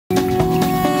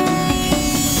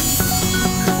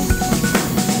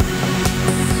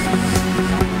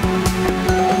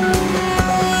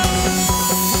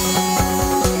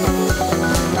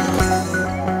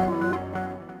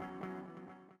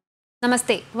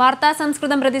नमस्ते वार्ता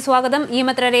संस्कृतं प्रति स्वागतम्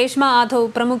ईमत्र रेश्मा आधौ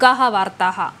प्रमुखाः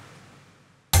वार्ताः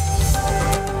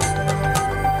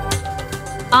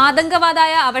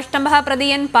आतङ्कवादाय अवष्टम्भः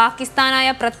प्रदीयन्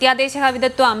पाकिस्तानाय प्रत्यादेशः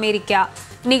विदत्वा अमेरिका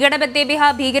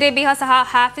निकटबद्धेभ्यः भीकरेभ्यः सह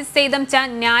हाफिज सईदं च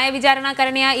न्यायविचारणा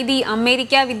करणीया इति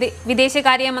अमेरिका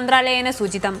विदेशकार्यमन्त्रालयेन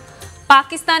सूचितम्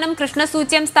पाकिस्तानं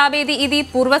कृष्णसूच्यं स्थापयति इति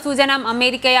पूर्वसूचनाम्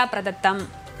अमेरिकया प्रदत्तम्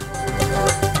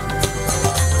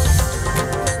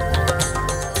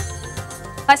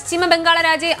पश्चिम बंगाल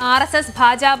राज्ये आरएसएस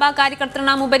भाजपा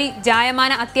कार्यकर्तॄणामुपरि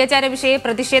जायमान अत्याचार विषये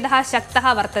प्रतिषेधः शक्तः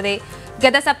वर्तते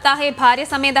गतसप्ताहे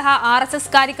भार्यसमेतः आरएसएस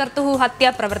कार्यकर्तुः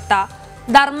हत्या प्रवृत्ता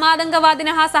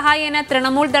धर्मातङ्कवादिनः सहायेन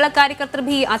तृणमूल दल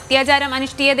कार्यकर्तृभिः अत्याचारम्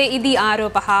अनुष्ठीयते इति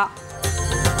आरोपः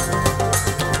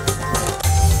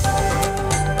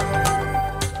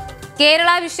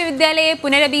केरला विश्वविद्यालये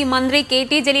पुनरपि मन्त्री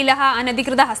के.टी. जलीलः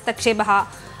अनधिकृत हस्तक्षेपः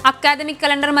अकादमिक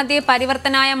कैलेंडर मध्ये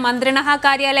परिवर्तनाय मन्त्रिणः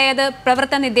कार्यालयात्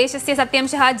प्रवृत्तनिर्देशस्य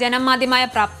सत्यांशः जनम माध्यमाय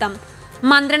प्राप्तम्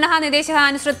मन्त्रिणः निर्देशः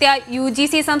अनुसृत्य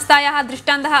यूजीसी संस्थायाः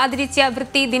दृष्टान्तः अतिरिच्य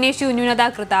वृत्ति दिनेषु न्यूनता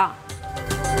कृता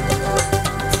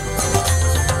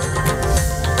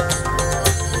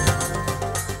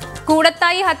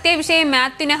कूडत्तायि हत्या विषये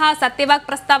मैत्युनः सत्यवाक्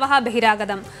प्रस्तावः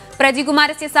बहिरागतम्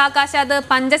प्रजिकुमारस्य साकाशात्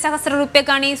 5,00,000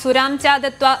 रूप्यकाणि सुरां च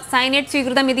दत्त्वा साइनेट्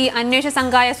स्वीकृतमिति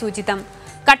अन्वेषणसंघाय सूचितम्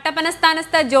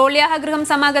कट्टपनस्थानस्थ जोळ्याः गृहं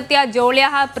समागत्य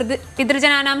जोळ्याः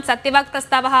पितृजनानां सत्यवाक्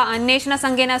प्रस्तावः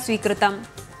अन्वेषणसंघेन स्वीकृतम्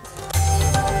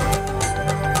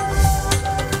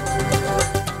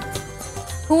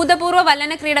भूतपूर्व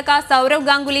वल्लनक्रीडक सौरव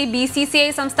गांगुली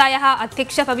बीसीसीआई संस्थायाः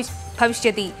अध्यक्षः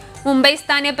भविष्यति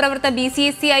मुम्बईस्थाने प्रवृत्त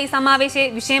बीसीसीआई समावेशे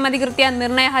विषयमधिकृत्य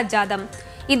निर्णयः जातम्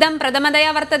इदं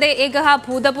प्रथमतया वर्तते एकः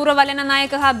भूतपूर्व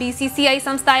वल्लननायकः बीसीसीआई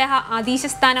संस्थायाः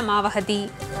अधीशस्थानम् आवहति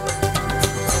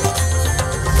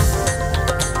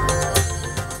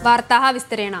वार्ताः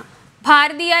विस्तरेण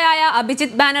भारतीयाय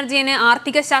अभिजित् बैनर्जिने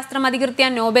आर्थिकशास्त्रम् अधिकृत्य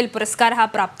नोबेल् पुरस्कारः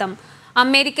प्राप्तम्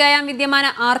अमेरिकायां विद्यमान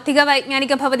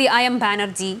आर्थिकवैज्ञानिकः भवति अयं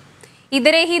बैनर्जी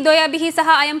इतरैः द्वयभिः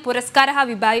सह अयं पुरस्कारः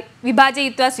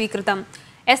विभाजयित्वा स्वीकृतम्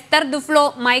एस्थर् दुफ्लो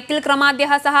मैकेल्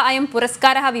क्रमाद्यः सह अयं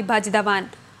पुरस्कारः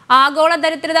विभाजितवान्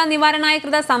आगोलदरिद्रता निवारणाय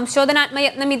कृत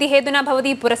संशोधनात्मयत्नमिति हेतुना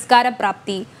भवति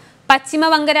पुरस्कारप्राप्ति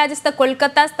पश्चिमवङ्गराज्यस्थ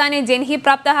कोल्कत्ता स्थाने जनैः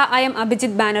प्राप्तः अयम्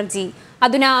अभिजित् बैनर्जी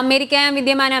अधुना अमेरिकायां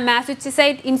विद्यमान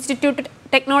मैसाचुसेट्स् इन्स्टिट्यूट्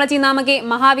टेक्नोलॉजी नामके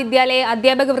महाविद्यालये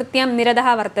अध्यापकवृत्त्यां निरतः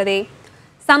वर्तते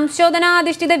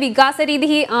संशोधनाधिष्ठित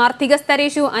विकासरीतिः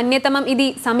आर्थिकस्तरेषु अन्यतमम् इति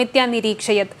समित्या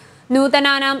निरीक्षयत्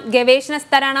नूतनानां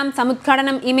गवेषणस्तराणां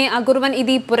समुद्घाटनम् इमे अकुर्वन्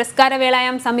इति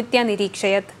पुरस्कारवेलायां समित्या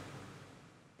निरीक्षयत्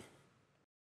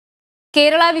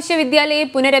केरला विश्वविद्यालये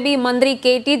पुनरपि मन्त्री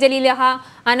के.टी. जलीलः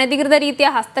अनधिकृतरीत्या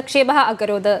हस्तक्षेपः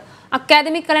अकरोत्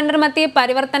अकादमिक कैलेंडर मध्ये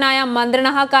परिवर्तनाय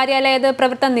मन्त्रिणः कार्यालयात्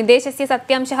प्रवृत्तनिर्देशस्य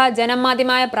सत्यांशः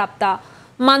जनमाध्यमाय प्राप्ता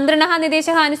मन्त्रिणः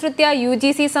निर्देशः अनुसृत्य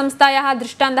यूजीसी संस्थायाः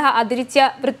दृष्टान्तः अतिरिच्य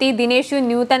वृत्ति दिनेषु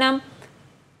न्यूनं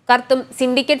कर्तुं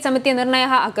सिण्डिकेट् समिति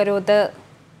निर्णयः अकरोत्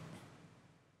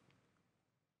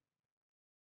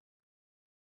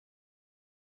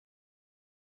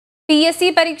पीएससी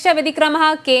परीक्षा व्यतिक्रमः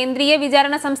केन्द्रीय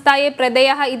विचारण संस्थाये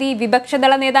प्रदेयः इति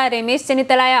विपक्षदलनेता रमेश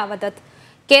चेन्नितलाय अवदत्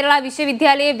केरला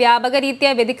विश्वविद्यालये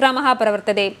व्यापकरीत्या व्यतिक्रमः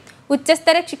प्रवर्तते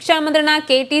उच्चस्तर शिक्षामन्त्रिणा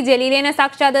के.टी. जलीलेन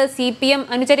साक्षात् सीपीएम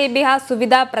अनुचरेभ्यः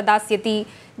सुविधा प्रदास्यति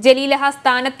जलीलः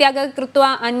स्थानत्यागः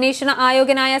कृत्वा अन्वेषण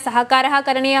आयोगनाय सहकारः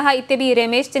करणीयः इत्यपि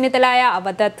रमेश चेन्नितलाय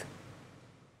अवदत्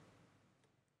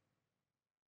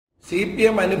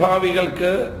सीपीएम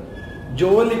അനുഭാവികൾക്ക്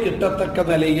ജോലി കിട്ടത്തക്ക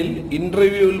നിലയിൽ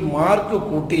ഇന്റർവ്യൂവിൽ മാർക്ക്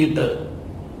കൂട്ടിയിട്ട്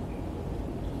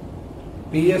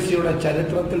പിഎസ്സിയുടെ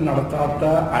ചരിത്രത്തിൽ നടത്താത്ത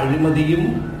അഴിമതിയും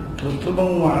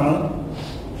കൃത്രിമവുമാണ്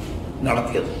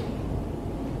നടത്തിയത്.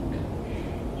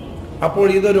 അപ്പോൾ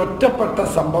ഇതൊരു ഒറ്റപ്പെട്ട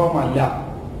സംഭവമല്ല.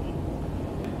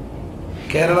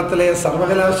 കേരളത്തിലെ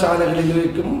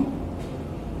സർവകലാശാലകളിലേക്കും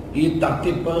ഈ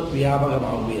തട്ടിപ്പ്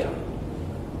വ്യാപകമാവുകയാണ്.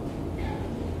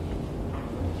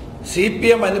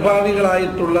 സിപിഎം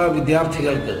അനുഭാവികളായിട്ടുള്ള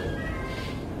വിദ്യാർത്ഥികൾക്ക്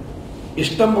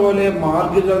ഇഷ്ടം പോലെ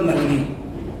മാർക്കുകൾ നൽകി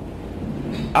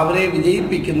അവരെ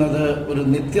വിജയിപ്പിക്കുന്നത് ഒരു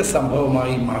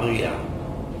നിത്യസംഭവമായി മാറുകയാണ്.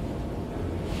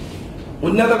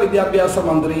 ഉന്നത വിദ്യാഭ്യാസ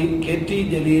മന്ത്രി കെ.ടി.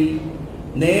 ജലീൽ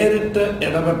നേരിട്ട്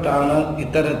ഇടപെട്ടാണ്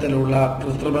ഇത്തരത്തിലുള്ള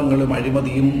കൃത്രിമങ്ങളും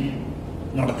അഴിമതിയും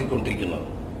നടത്തിക്കൊണ്ടിരിക്കുന്നത്.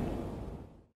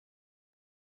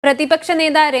 प्रतिपक्ष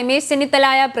नेता रमेश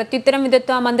चेन्नितलाय प्रत्युत्तरं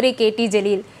विदत्वा मन्त्री के.टी.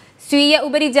 जलील स्वीय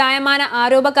उपरि जायमान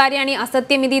आरोपकार्याणि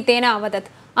असत्यमिति तेन अवदत्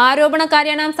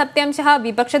आरोपणकार्याणां सत्यांशः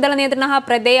विपक्षदलनेतृणः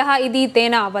प्रदेयः इति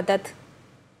तेन अवदत्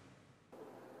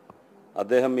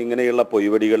അദ്ദേഹം ഇങ്ങനെയുള്ള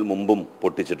പൊയ്വടികൾ മുമ്പും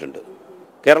പൊട്ടിച്ചിട്ടുണ്ട്.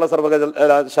 കേരള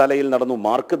സർവകലാശാലയിൽ നടന്നു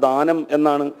മാർക്ക് ദാനം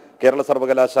എന്നാണ് കേരള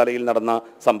സർവകലാശാലയിൽ നടന്ന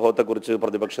സംഭവത്തെക്കുറിച്ച്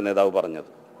പ്രതിപക്ഷ നേതാവ് പറഞ്ഞത്.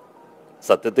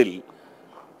 സത്യത്തിൽ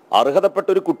അർഹതപ്പെട്ട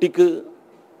ഒരു കുട്ടിക്ക്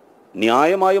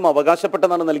ന്യായമായും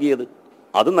അവകാശപ്പെട്ടതാണ് നൽകിയത്.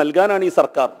 അത് നൽകാനാണ് ഈ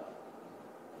സർക്കാർ.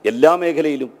 എല്ലാ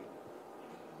മേഖലയിലും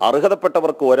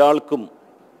അർഹതപ്പെട്ടവർക്ക് ഒരാൾക്കും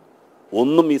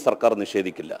ഒന്നും ഈ സർക്കാർ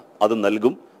നിഷേധിക്കില്ല, അത്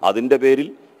നൽകും. അതിൻ്റെ പേരിൽ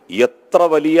എത്ര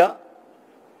വലിയ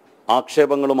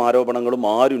ആക്ഷേപങ്ങളും ആരോപണങ്ങളും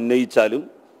ആരുന്നയിച്ചാലും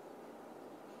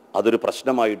അതൊരു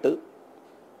പ്രശ്നമായിട്ട്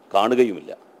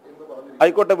കാണുകയുമില്ല.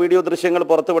 ആയിക്കോട്ടെ, വീഡിയോ ദൃശ്യങ്ങൾ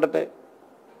പുറത്തുവിടട്ടെ.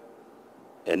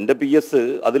 എൻ്റെ PS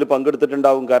അതിൽ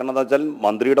പങ്കെടുത്തിട്ടുണ്ടാവും. കാരണം എന്താ വെച്ചാൽ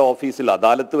മന്ത്രിയുടെ ഓഫീസിൽ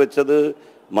അദാലത്ത് വെച്ചത്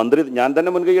മന്ത്രി ഞാൻ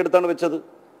തന്നെ മുൻകൈ എടുത്താണ് വെച്ചത്.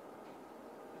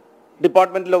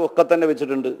 ഡിപ്പാർട്ട്മെൻറ്റിലൊക്കെ തന്നെ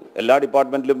വെച്ചിട്ടുണ്ട്. എല്ലാ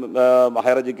ഡിപ്പാർട്ട്മെൻറ്റിലും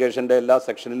ഹയർ എഡ്യൂക്കേഷൻ്റെ എല്ലാ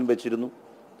സെക്ഷനിലും വെച്ചിരുന്നു.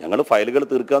 ഞങ്ങൾ ഫയലുകൾ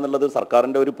തീർക്കുക എന്നുള്ളത്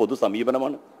സർക്കാരിൻ്റെ ഒരു പൊതു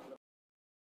സമീപനമാണ്.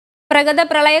 പ്രഗത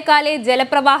പ്രളയകാലെ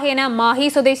ജലപ്രവാഹേന മാഹി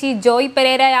സ്വദേശി ജോയ്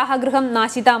പെരേരയാഹ ഗൃഹം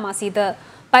നാശിതമാസീത്.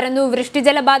 परन्तु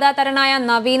वृष्टिजलबाधातरणाय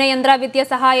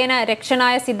नवीनयन्त्रविद्यसहायेन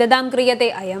रक्षणाय सिद्धतां क्रियते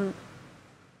अयम्.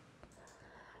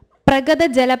 प्रगत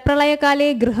जलप्रलयकाले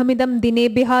गृहमिदं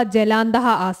दिनेभ्यः जलान्तः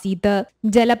आसीत्.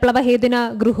 जलप्लवहेतुना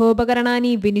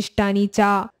गृहोपकरणानि विनिष्टानि च.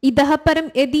 इतः परं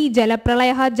यदि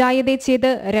जलप्रलयः जायते चेत्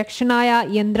रक्षणाय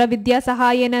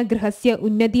यन्त्रविद्यासहायेन गृहस्य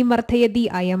उन्नतिं वर्धयति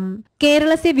अयम्.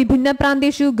 केरलस्य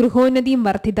विभिन्नप्रान्तेषु गृहोन्नतिं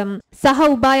वर्धितं. सः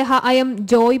उपायः अयं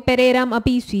ജോയ് പെരേരാം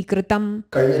अपि स्वीकृतम्.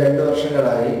 കഴിഞ്ഞ 2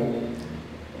 വർഷങ്ങളായി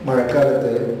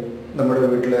മഴക്കാലത്ത് നമ്മുടെ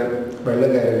വീട്ടിൽ വെള്ളം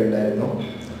കയറുകയുണ്ടായിരുന്നു.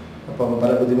 അപ്പം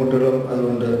പല ബുദ്ധിമുട്ടുകളും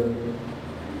അതുകൊണ്ട്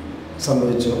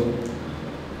സംഭവിച്ചു.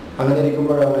 അങ്ങനെ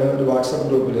ഇരിക്കുമ്പോഴാണ് ഒരു വാട്സപ്പ്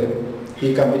ഗ്രൂപ്പിൽ ഈ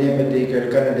കമ്പനിയെ പറ്റി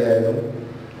കേൾക്കാനിടയായതും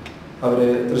അവർ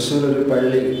തൃശ്ശൂർ ഒരു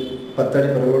പള്ളി 10 അടി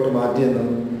പുറകോട്ട് മാറ്റിയെന്നും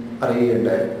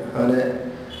അറിയുകയുണ്ടായി. അങ്ങനെ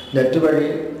നെറ്റ് വഴി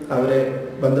അവരെ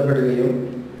ബന്ധപ്പെടുകയും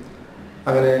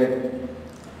അങ്ങനെ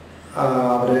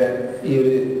അവരെ ഈ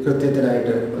ഒരു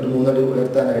കൃത്യത്തിനായിട്ട് ഒരു 3 അടി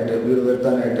ഉയർത്താനായിട്ട് വീട്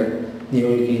ഉയർത്താനായിട്ട്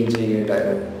നിയോഗിക്കുകയും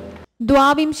ചെയ്യുകയുണ്ടായിരുന്നു.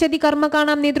 20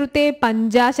 कर्मकाणां नेतृत्वे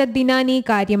 50 दिनानि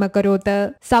कार्यमकरोत्.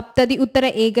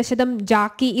 70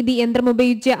 जाकी इति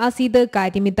यन्त्रमुपयुज्य आसीत्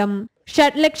कार्यमिदम्.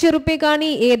 6 लक्षरूप्यकाणि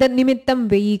एतत् निमित्तं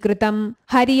व्ययीकृतम्.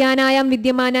 हरियाणायां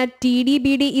विद्यमान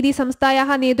TDBD इति संस्थायाः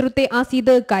नेतृत्वे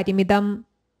आसीत् कार्यमिदम्.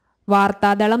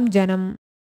 वार्तादलं जनम्.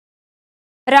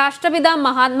 राष्ट्रपिता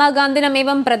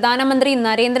महात्मागान्धिनमेवं प्रधानमन्त्री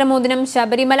नरेन्द्रमोदिनं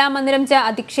शबरिमला मन्दिरं च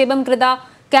अधिक्षेपं कृता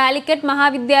कालिकट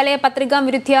महाविद्यालय पत्रिकां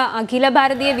विरुध्य अखिल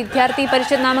भारतीय विद्यार्थी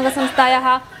परिषद नामक संस्थायाः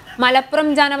मलप्पुरम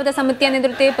जानपद समित्या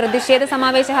नेतृत्वे प्रतिषेध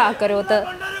समावेशः अकरोत्.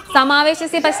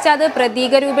 समावेशस्य पश्चात्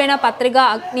प्रतीकरूपेण पत्रिका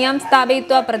अग्न्यां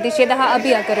स्थापयित्वा प्रतिषेधः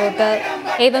अपि अकरोत्.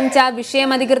 एवं च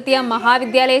विषयमधिकृत्य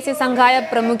महाविद्यालयस्य संघाय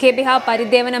प्रमुखेभ्यः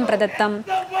परिदेवनं प्रदत्तम्.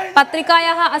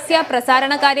 पत्रिकायाः अस्य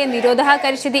प्रसारणकार्ये निरोधः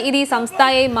करिष्यति इति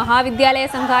संस्थायै महाविद्यालय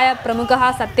संघाय प्रमुखः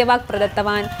सत्यवाक्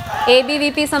प्रदत्तवान्.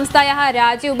 ABVP संस्थायाः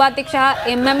राज्य उपाध्यक्षः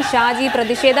MM ഷാജി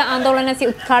പ്രതിഷേധ आन्दोलनस्य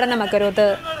उद्घाटनम् अकरोत्.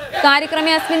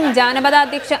 कार्यक्रमे अस्मिन्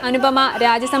जानपदाध्यक्ष अनुपमा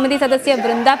राज्यसमिति सदस्य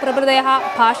वृन्दा प्रभृतयः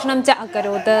भाषणं च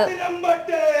अकरोत्.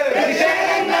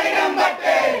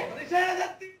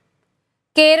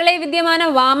 केरले विद्यमान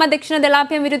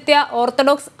वामदक्षिणदलाभ्यां विरुध्य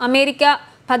ओर्थोडॉक्स् अमेरिका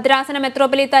भद्रासन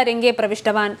मेट्रोपोलिता रङ्गे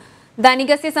प्रविष्टवान्.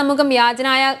 धनिकस्य सम्मुखं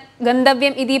याचनाय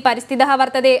गन्तव्यम् इति परिस्थितिः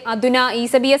वर्तते. अधुना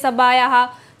ईसबीयसभायाः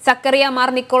സക്കറിയ മാർ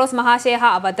നിക്കോളസ് മഹാശയः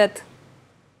അവതത്.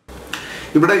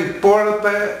 ഇവിടെ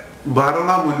ഇപ്പോഴത്തെ ഭരണ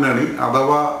മുന്നണി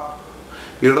അഥവാ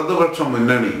ഇടതുപക്ഷ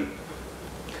മുന്നണി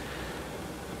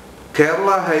കേരള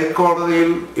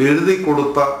ഹൈക്കോടതിയിൽ എഴുതി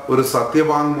കൊടുത്ത ഒരു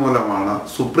സത്യവാങ്മൂലമാണ്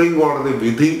സുപ്രീം കോടതി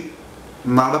വിധി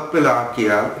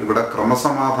നടപ്പിലാക്കിയാൽ ഇവിടെ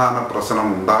ക്രമസമാധാന പ്രശ്നം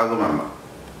ഉണ്ടാകുമെന്ന്.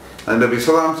 അതിന്റെ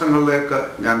വിശദാംശങ്ങളിലേക്ക്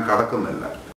ഞാൻ കടക്കുന്നില്ല.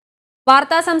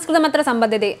 വാർത്താ സംസ്കൃതം അത്ര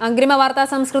സമ്പദ്യത്തെ. അഗ്രിമ വാർത്താ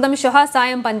സംസ്കൃതം ശ്വः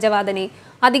सायं 5 वादने.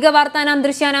 अधिकवार्तानां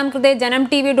दृश्यानां कृते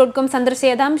janamtv.com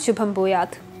सन्दर्शयतां. शुभं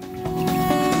भूयात्.